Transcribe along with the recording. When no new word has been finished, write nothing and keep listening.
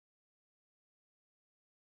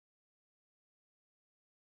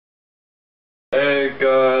Hey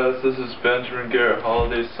guys, this is Benjamin Garrett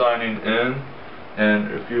Holiday signing in, and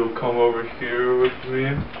if you'll come over here with me,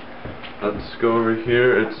 let's go over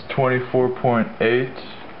here. It's 24.8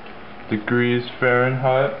 degrees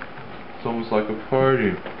Fahrenheit. It's almost like a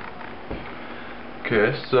party.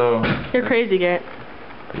 Okay, so you're crazy, Garrett.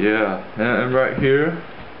 Yeah, and right here,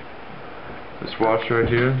 just watch right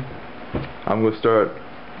here. I'm gonna start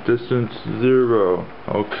distance 0.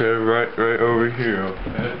 Okay, right over here.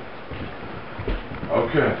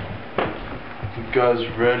 Okay, you guys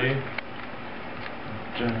ready?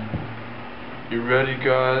 You ready,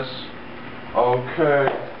 guys? Okay.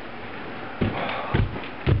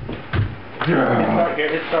 Start,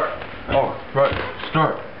 Garrett, start. Oh, right,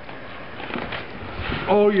 start.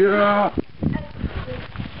 Oh yeah.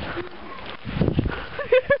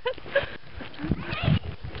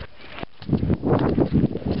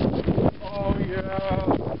 Oh yeah.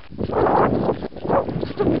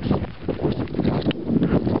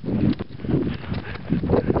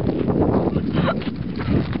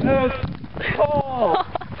 It's cold.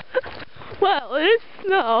 Well, it is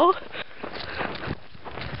snow.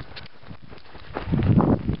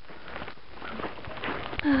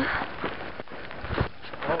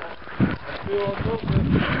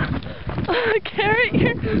 Garrett,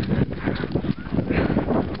 you're...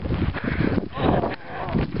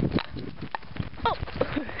 Oh.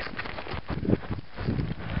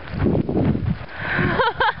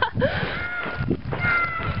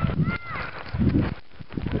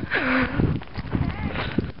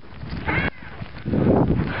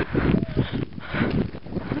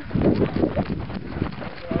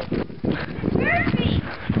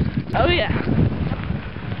 Oh yeah.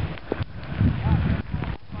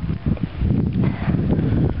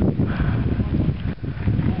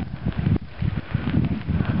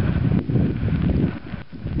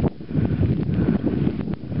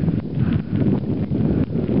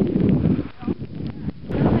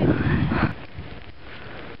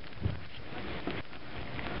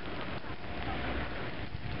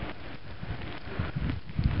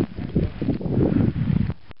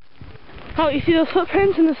 Oh, you see those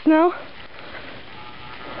footprints in the snow?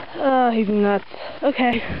 Oh, he's nuts.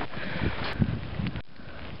 Okay.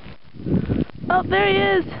 Oh, there he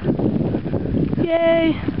is!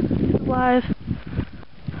 Yay! He's alive.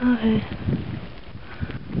 Okay.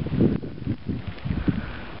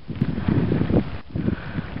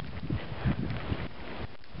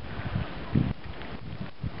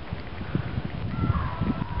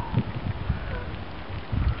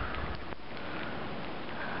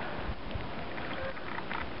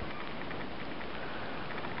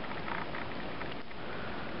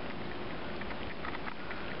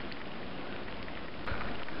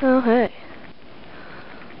 Oh, hey.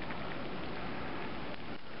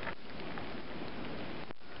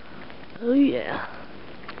 Oh, yeah.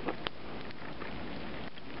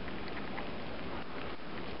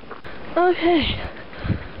 Okay.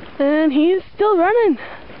 And he's still running.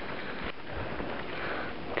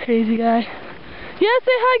 Crazy guy. Yeah, say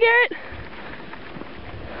hi, Garrett.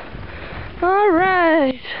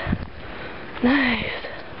 Alright. Nice.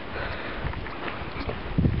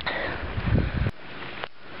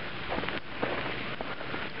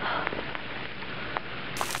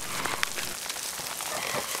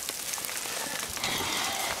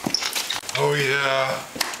 Oh yeah.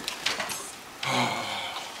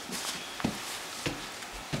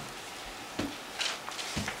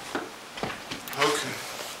 Okay.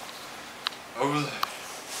 Over there.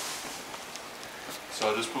 So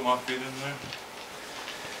I just put my feet in there.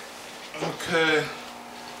 Okay.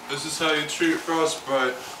 This is how you treat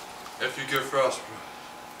frostbite if you get frostbite.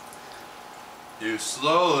 You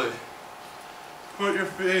slowly put your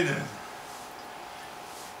feet in.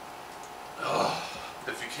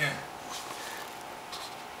 If you can.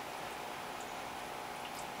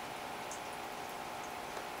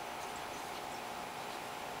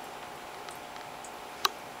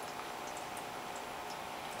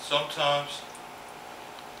 Sometimes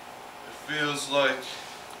it feels like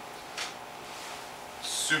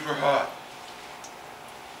super hot,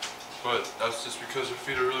 but that's just because your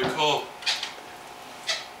feet are really cold.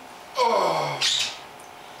 Oh.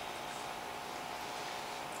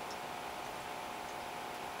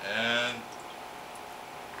 And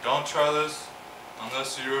don't try this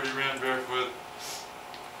unless you already ran barefoot,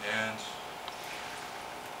 and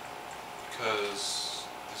because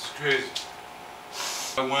this is crazy.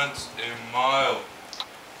 I went a mile,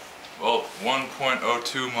 well,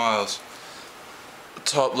 1.02 miles. The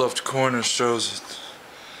top left corner shows it.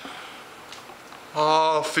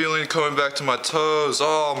 Oh, feeling coming back to my toes.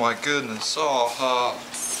 Oh my goodness. Oh,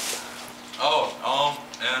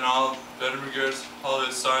 and I'll better Benjamin Garrett Holiday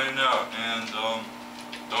signing out, and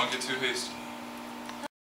don't get too hasty.